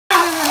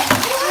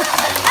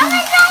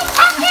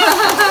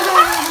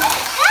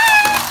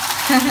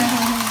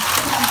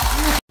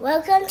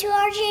Welcome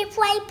to RJ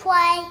Play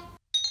Play.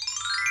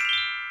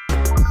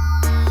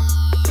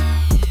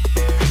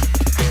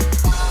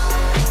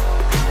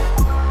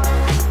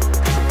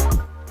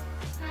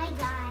 Hi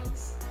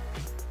guys.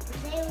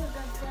 Today we're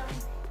going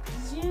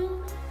to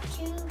zoom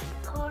tube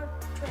car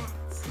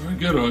tracks. Very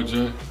good,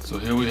 RJ. So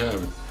here we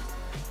have it.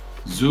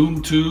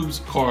 Zoom tubes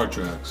car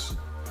tracks.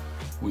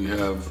 We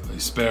have a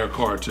spare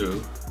car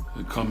too.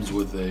 It comes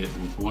with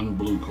one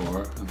blue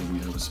car, and then we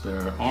have a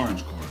spare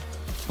orange car.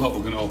 But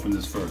we're going to open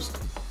this first.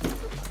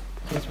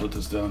 Let's put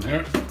this down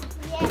here.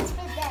 Yes, for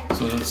them.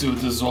 So let's see what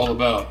this is all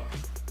about.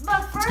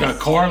 But first, It's got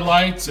car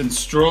lights and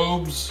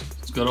strobes.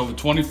 It's got over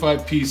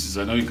 25 pieces.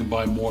 I know you can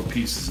buy more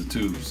pieces of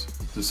tubes.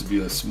 This would be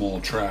a small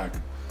track,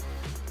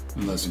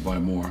 unless you buy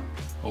more.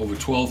 Over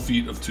 12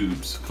 feet of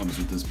tubes comes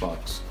with this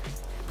box.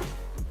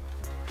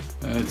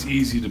 And it's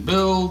easy to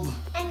build.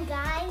 and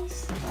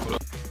guys,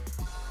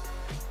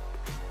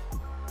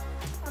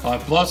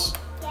 5+,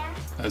 yeah.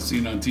 as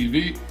seen on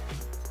TV.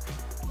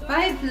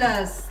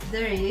 5+,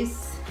 there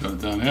is. Got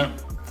it down here,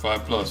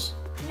 5+.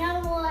 You know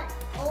what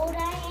old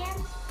I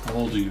am? How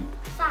old are you?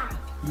 5.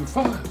 You're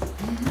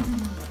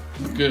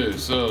 5. Okay,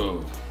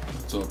 so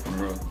let's open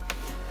her up.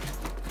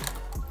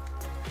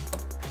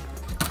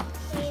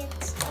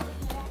 It's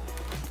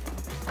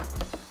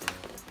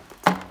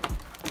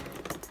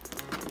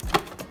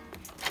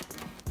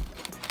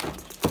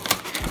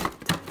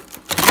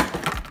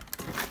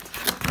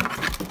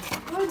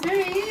Oh,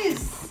 there is.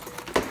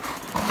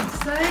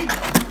 Inside.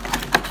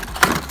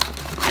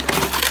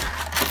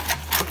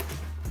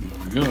 There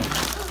we go.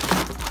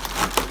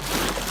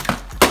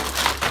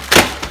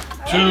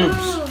 Tubes.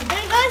 Oh,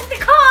 there goes the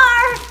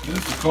car.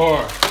 There's the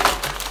car.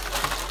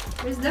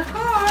 where's the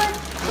car?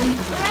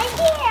 Right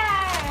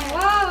here.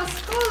 Wow,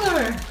 it's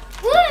cooler.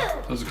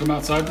 Woo! Does it come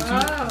outside the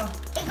tube? Wow.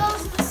 It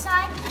goes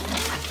inside.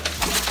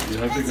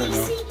 Yeah, I think I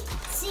know.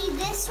 See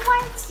this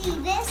one? See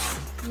this?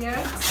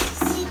 Yeah.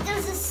 See,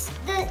 there's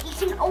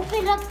you can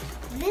open up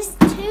this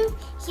tube.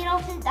 You can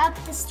open up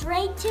the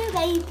straight tube.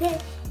 Then you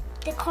put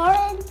the car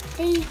in.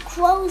 Then you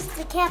close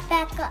the cap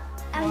back up.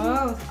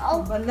 Wow.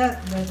 Oh,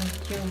 Balat the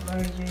tube,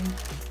 RJ.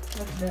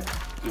 Look at that.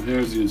 And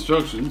here's the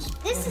instructions.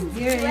 this is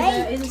Here is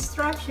great. the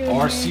instruction.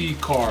 RC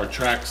Car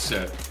TRAX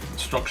Set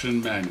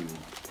instruction manual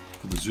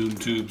for the Zoom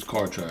tubes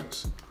car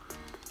tracks.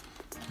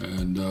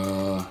 And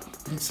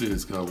let's see,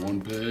 it's got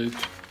one page.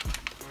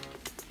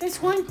 There's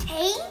one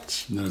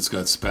page. And then it's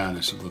got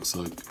Spanish, it looks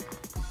like.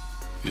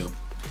 Yep.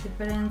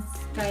 Different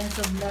kinds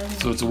of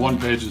language. So it's a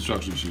one-page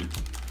instruction sheet.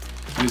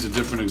 These are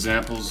different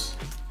examples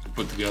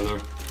put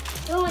together.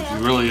 Oh, If you're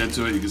really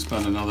into it, you can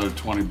spend another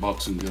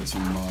 $20 and get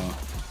some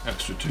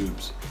extra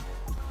tubes.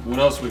 What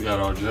else we got,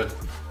 RJ?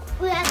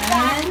 we have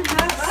that. And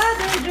have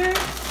other there.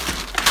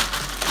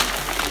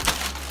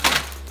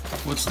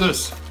 What's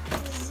this?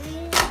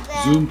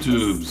 That. Zoom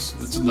tubes.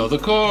 It's another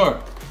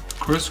car.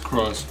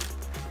 Crisscross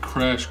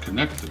crash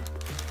connector.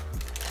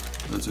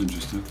 That's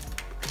interesting.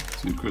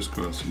 See,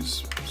 crisscross,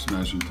 he's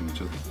smashing into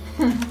each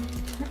other.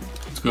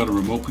 It's got a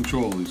remote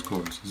control, these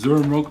cars. Is there a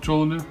remote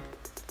control in there?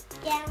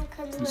 Yeah,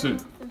 because You see?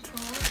 remote control.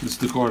 This is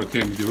the car that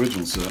came with the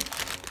original set.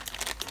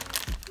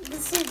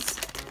 This is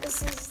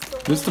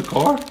the. This the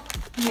car?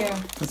 Yeah.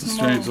 That's a small.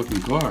 strange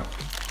looking car.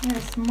 Yeah,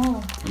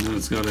 small. And then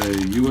it's got a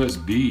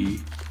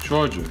USB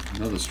charger.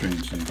 Another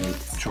strange thing. You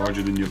charge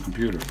it in your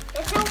computer.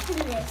 Let's open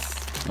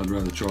this. I'd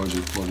rather charge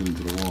it, plug it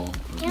into the wall.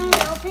 But Can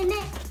we open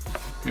it?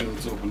 yeah,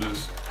 let's open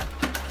this.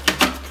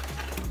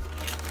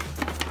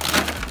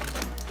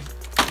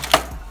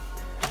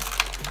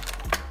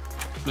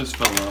 This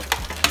fell out.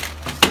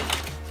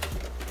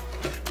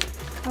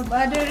 Have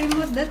other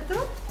remote that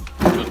too?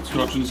 Got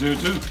instructions here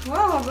too.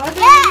 Wow, have other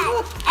Yeah,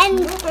 remote. and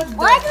Look at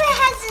why that. do it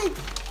has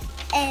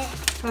a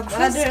Have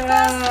crisscross other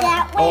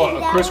that way? Oh, and a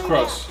that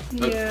crisscross.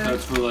 way? Yeah.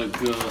 That's for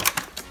like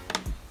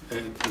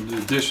an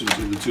addition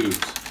to the tubes.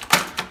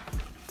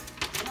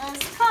 There's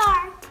the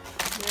car.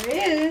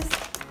 There is.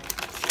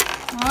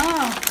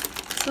 Wow,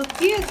 so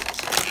cute.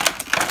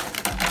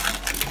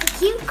 The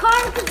cute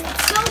car because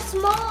it's so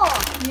small.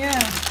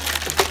 Yeah.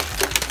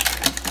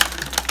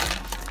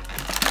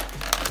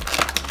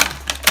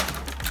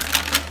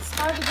 It's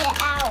hard to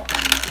get out.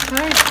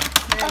 Right.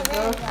 Oh, There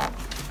there you we go. go.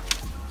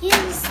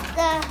 Here's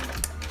the.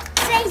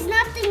 Says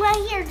nothing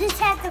right here. This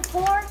had the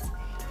fourth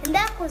and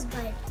backwards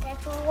button.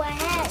 That's all I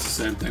had. It's the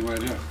same thing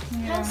right here.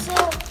 Yeah. Also,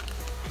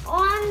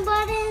 on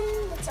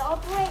button. Let's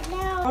operate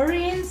now.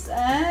 Orange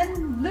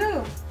and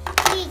blue.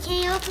 Hey,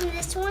 can you open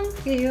this one?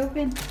 Okay,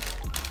 open.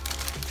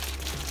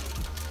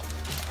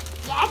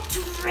 Yeah,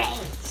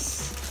 race.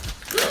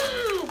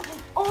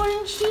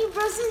 Orange team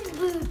versus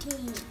blue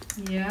team.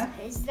 Yeah,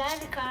 Is that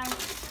a car?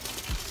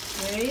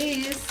 there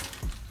is.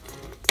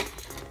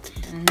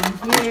 And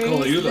Which here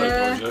color is you like,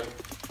 the...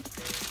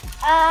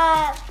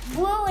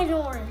 Blue and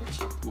orange.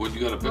 What, you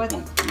gotta pick What?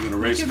 one. You gonna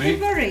race Your me?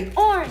 favorite?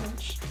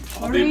 Orange.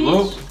 I'll be blue.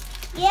 Orange.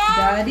 Yeah.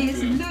 That is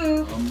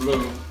blue. I'm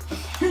blue.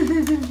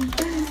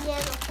 Yeah,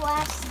 the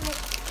plastic.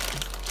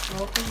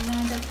 Open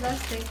now the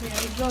plastic. Here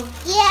we go.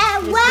 Yeah,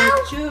 Here's well,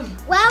 the tube.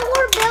 while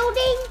we're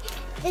building,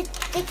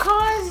 the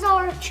cars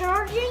are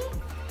charging.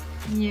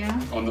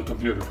 Yeah. On the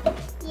computer.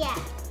 Yeah.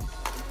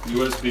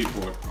 USB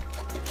port.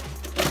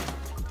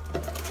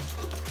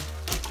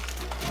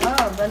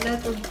 Wow, a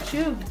lot of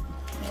tube.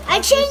 I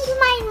changed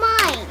my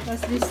mind.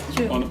 What's this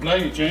tube? On the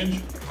play, you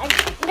change?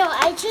 No,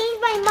 I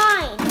changed my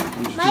mind.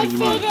 What'd you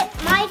change your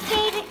mind? My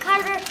favorite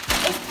color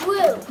is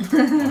blue.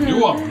 Oh, you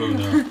want blue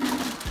now.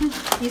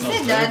 You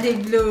said Okay. Daddy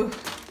blue.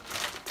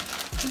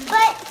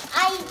 But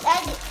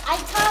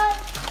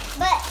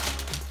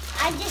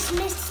I just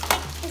missed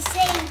the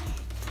same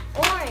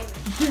orange.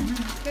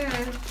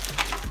 Good.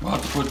 We'll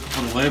have to put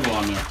a label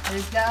on there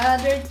There's the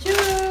other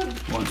tube.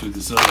 once we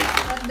decide.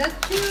 On the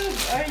tube,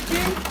 RJ.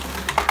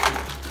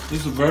 This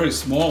is a very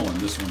small one,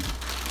 this one.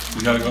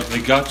 You gotta go,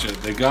 they got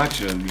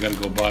you, and you gotta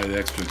go buy the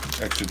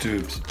extra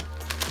tubes.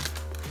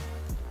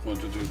 1,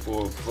 2, 3,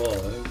 4,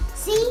 5.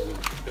 See?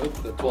 Yep,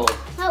 the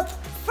 12. No,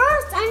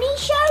 first I need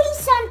to show you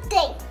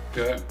something,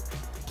 Okay.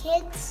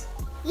 kids.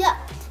 Yeah,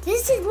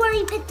 this is where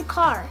you put the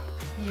car.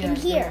 Yeah. In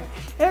here,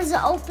 there's an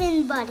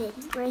open button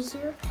right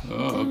here.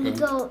 Oh, And you okay.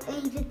 go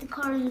and you put the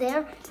car in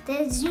there.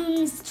 Then it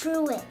zooms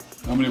through it.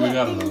 How many we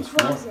got of and those? you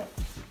close 4? it.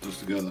 Just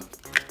together.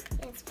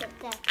 Let's put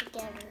that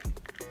together.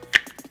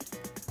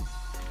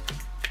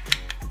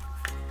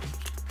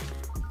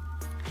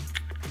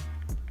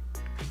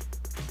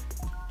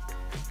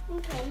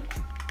 Okay.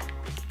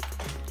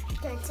 It's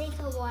gonna take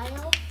a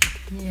while.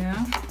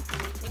 Yeah.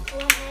 This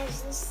one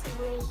has this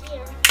right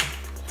here.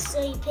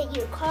 So you put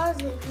your cars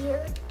in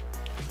here.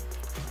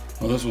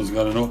 Oh, this one's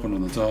got an open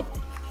on the top.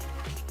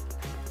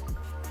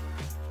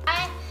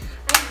 I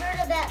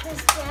heard about this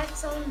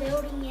TRAX on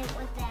building it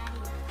with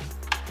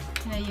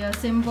Daddy. Are you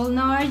assemble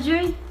now, RJ?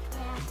 Yeah.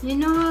 You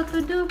know how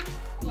to do?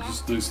 Yeah.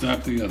 Just they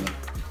snap together.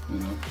 You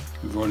know,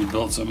 we've already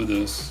built some of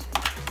this.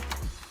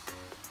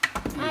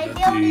 I got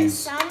built these.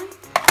 some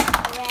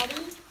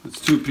already. It's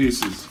 2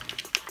 pieces.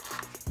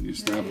 You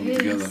snap them It is.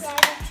 together. Yeah,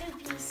 they're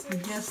 2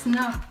 pieces. Just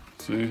now.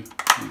 See?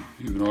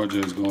 Even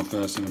RJ is going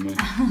faster than me.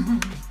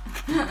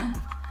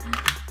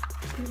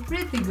 You're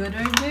pretty good,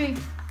 RJ. You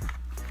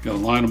gotta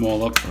line them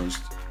all up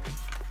first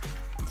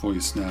before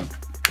you snap.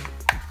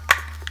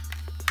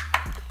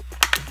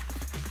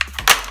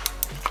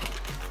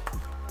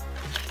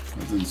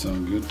 That didn't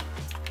sound good.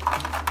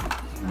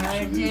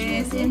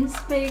 RJ's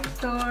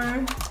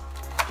inspector.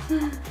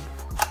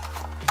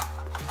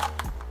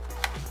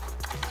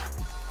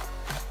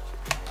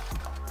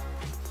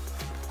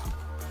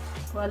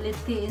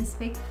 Quality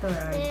inspector,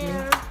 RJ.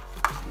 There.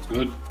 It's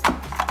good.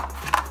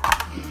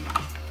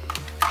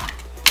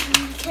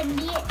 Can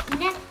be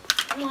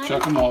next one.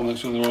 Check them all, make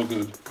sure they're all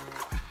good.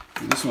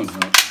 This one's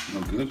not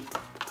no good.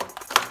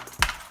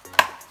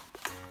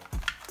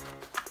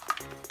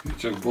 You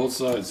check both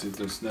sides, see if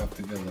they're snapped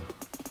together.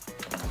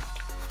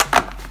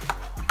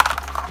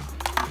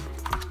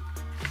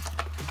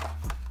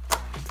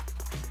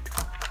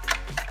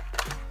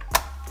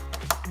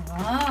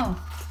 Wow.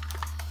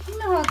 You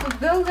know how to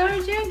build,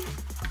 RJ?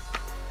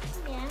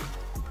 Yeah.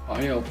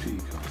 ILP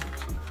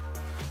concepts.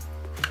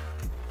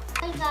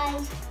 Hi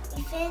guys,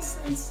 we finished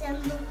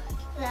assembling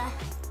the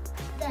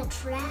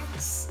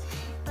TRAX,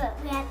 but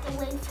we have to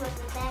wait for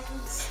the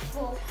battery's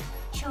full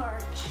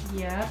charge.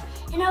 Yeah.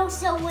 And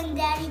also when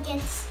Daddy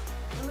gets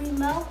the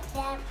remote,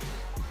 that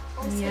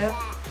also Yep.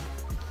 that.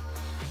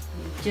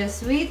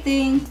 Just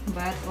waiting,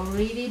 but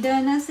already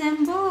done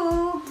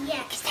assemble.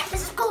 Yeah, because that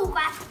was cool,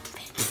 right?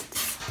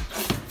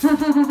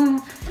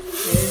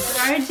 Yes,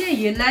 RJ,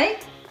 you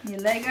like? You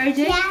like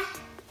RJ? Yeah.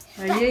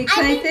 Are But you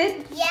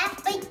excited? Yeah,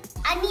 but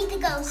I need to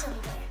go somewhere.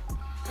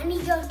 I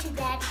need to go to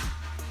Daddy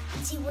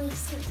and see what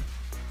he's doing.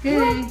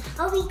 Good.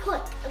 I'll be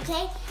quick,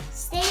 okay?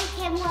 Stay in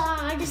camera on.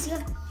 I just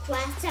got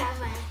class out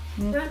of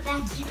run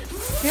back here.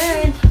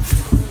 Good.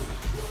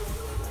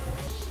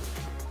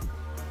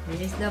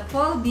 Here's the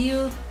full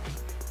view.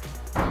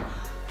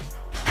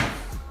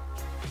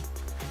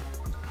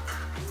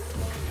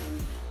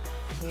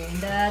 And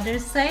the other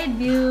side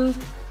view.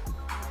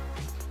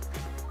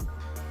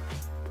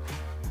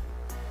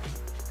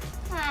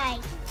 Hi.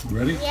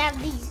 Ready? We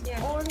have these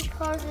orange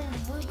cars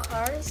and blue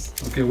cars.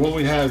 Okay, what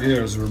we have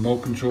here is a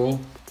remote control.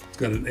 It's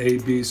got an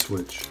A-B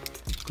switch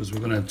because we're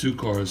gonna have 2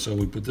 cars. So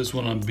we put this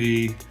one on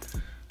B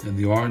and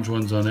the orange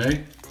one's on A.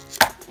 Let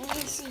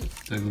me see.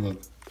 Take a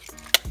look.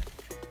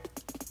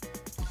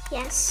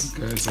 Yes.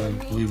 Okay, so I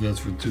believe that's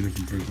for 2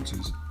 different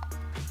frequencies.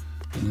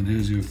 And then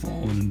here's your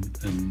forward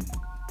and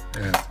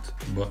aft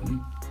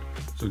button.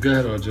 So go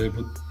ahead, RJ,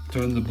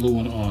 turn the blue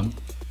one on.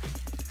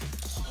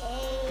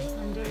 Okay.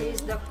 And there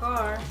is the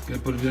car. Okay,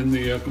 put it in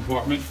the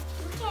compartment.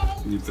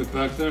 Okay. Can you fit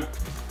back there?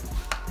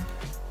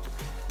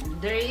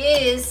 There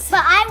he is.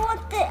 But I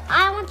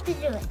want to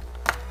do it.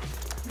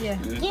 Yeah.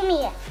 Okay. Give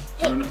me it.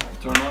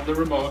 Turn on the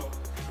remote.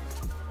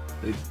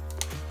 Hey,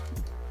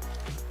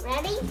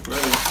 Ready?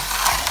 ready?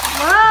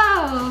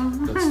 Wow.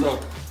 Got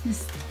stuck. He's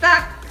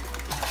stuck.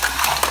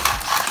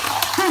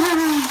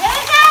 There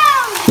it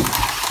goes!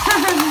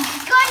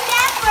 Going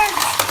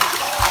backwards.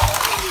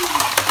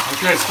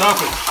 Okay, stop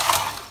it.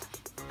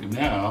 And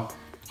now,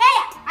 Hey,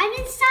 I'm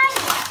inside.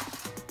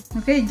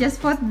 Okay, just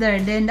put there.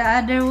 Then the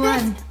other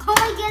one. Oh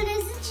my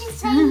goodness, it's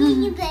just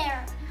hanging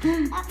there.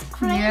 That's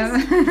crazy. Yeah.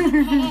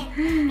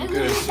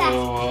 Okay,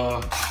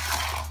 so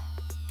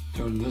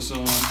turn this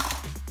on.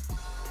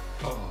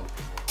 Uh-oh.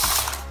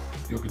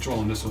 You're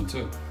controlling this one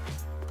too.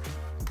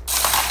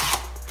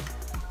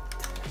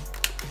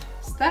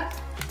 Stuck.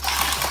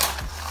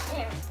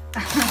 There.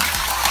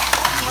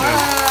 Wow,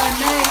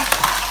 nice.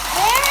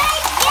 There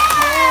it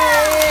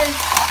goes!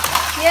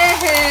 Yes.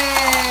 Yes.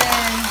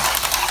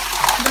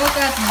 Look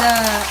at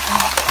that.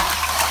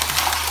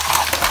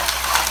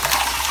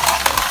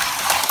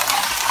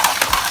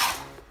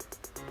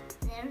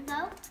 There we go.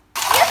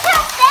 Look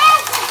how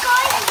fast it's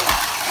going!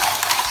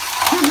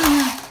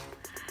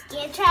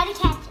 Yeah, try to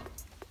catch it.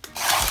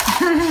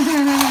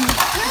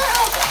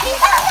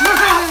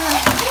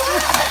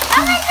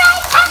 Oh my God,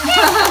 catch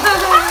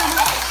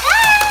it!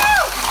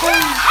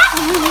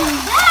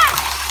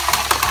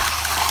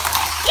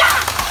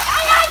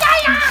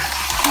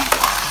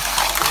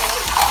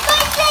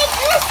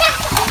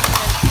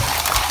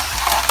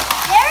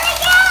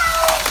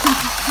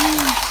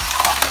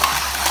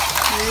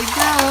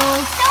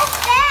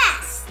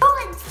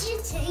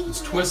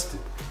 Twisted.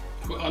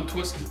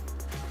 Untwisted.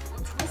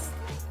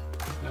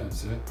 Yeah,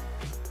 see?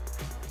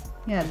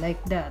 Yeah,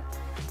 like that.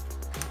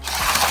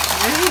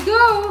 There we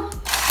go.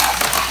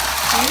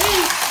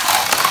 Hey.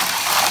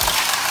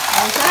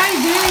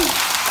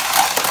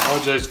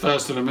 RJ's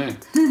faster than me.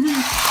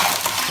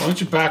 Why don't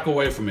you back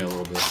away from me a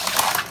little bit?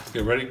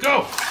 Get ready,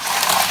 go!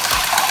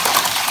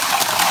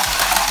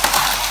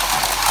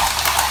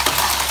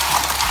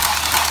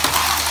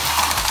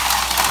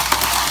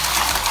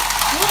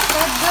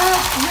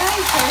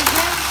 Nice,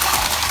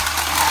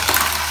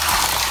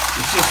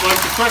 It's just like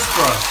the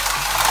crisscross.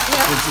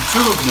 Yeah. It's a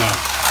tube now.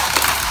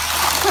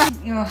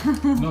 Yeah.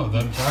 No,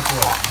 then back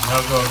away.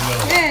 Now go the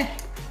other way. Hey.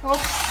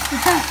 Oops.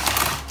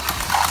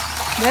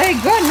 Very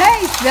good,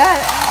 nice. That,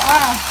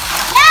 wow.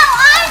 Now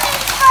I'm in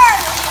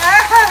first.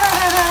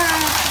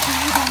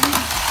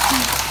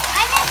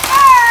 I'm in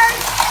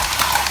first.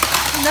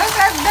 Look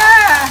at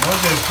that.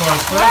 RJ's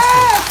car's Wow,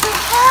 faster. too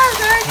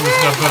fast, Who's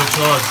RJ. got better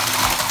charge?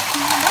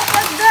 Look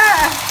at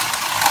that.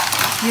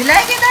 You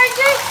like it,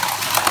 RJ?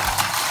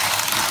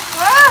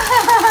 Wow.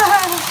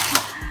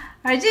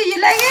 RJ, you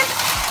like it?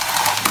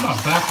 Come on,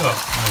 back up.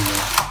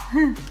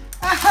 There you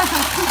go.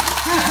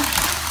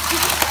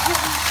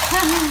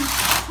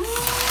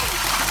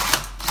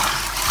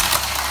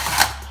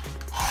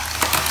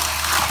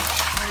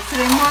 Let's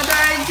remote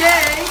RJ.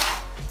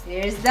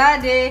 Here's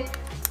Daddy.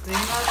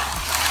 Remote.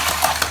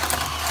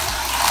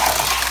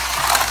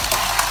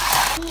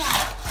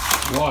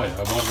 Why? I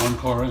want one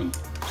car in.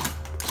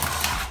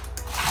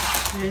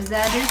 Here's the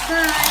other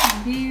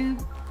side view.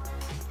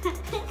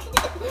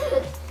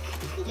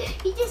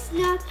 You just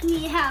knocked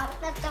me out.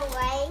 That's the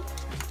way.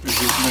 It's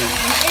just me.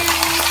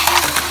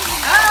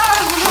 Oh!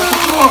 Shut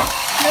the door!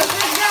 Look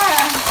at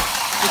that!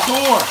 The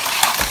door!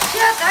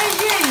 Shut,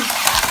 RJ!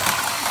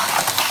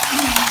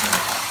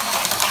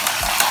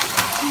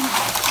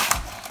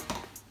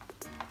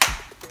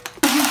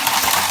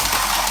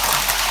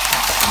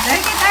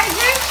 Like it,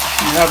 RJ?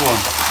 You have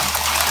one.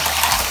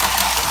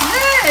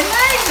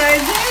 Nice,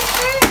 RJ!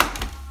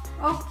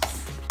 Oops.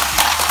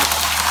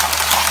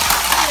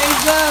 There you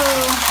go.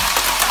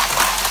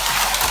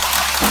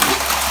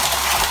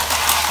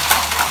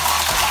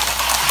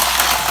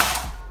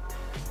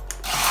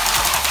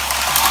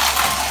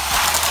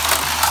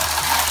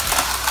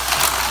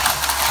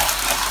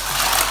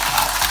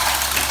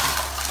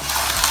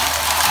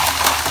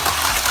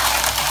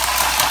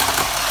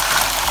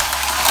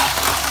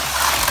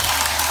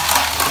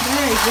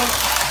 There you go.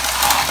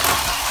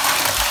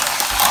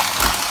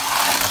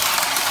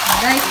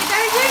 Like it,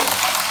 RJ?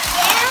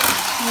 Yeah?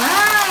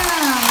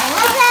 Wow!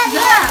 What's that?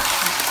 that?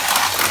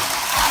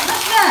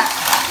 What's that?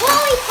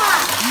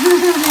 Lollipop.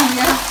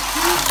 Yeah.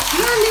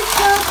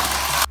 Lollipop.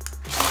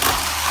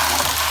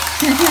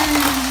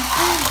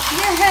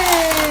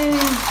 Yay!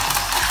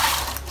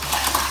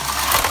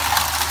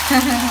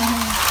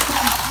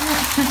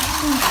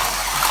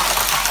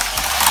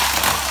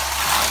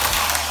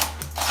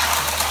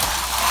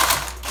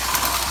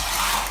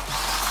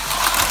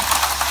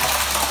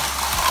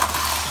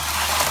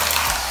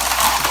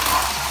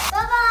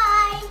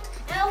 Bye-bye.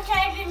 Now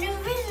try the new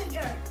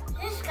visitor.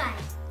 This guy.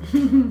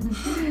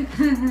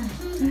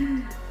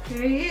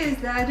 Here he is,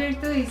 the other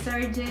toys,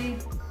 RJ.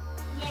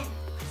 Yeah.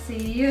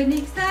 See you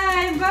next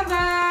time.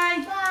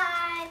 Bye-bye. Bye.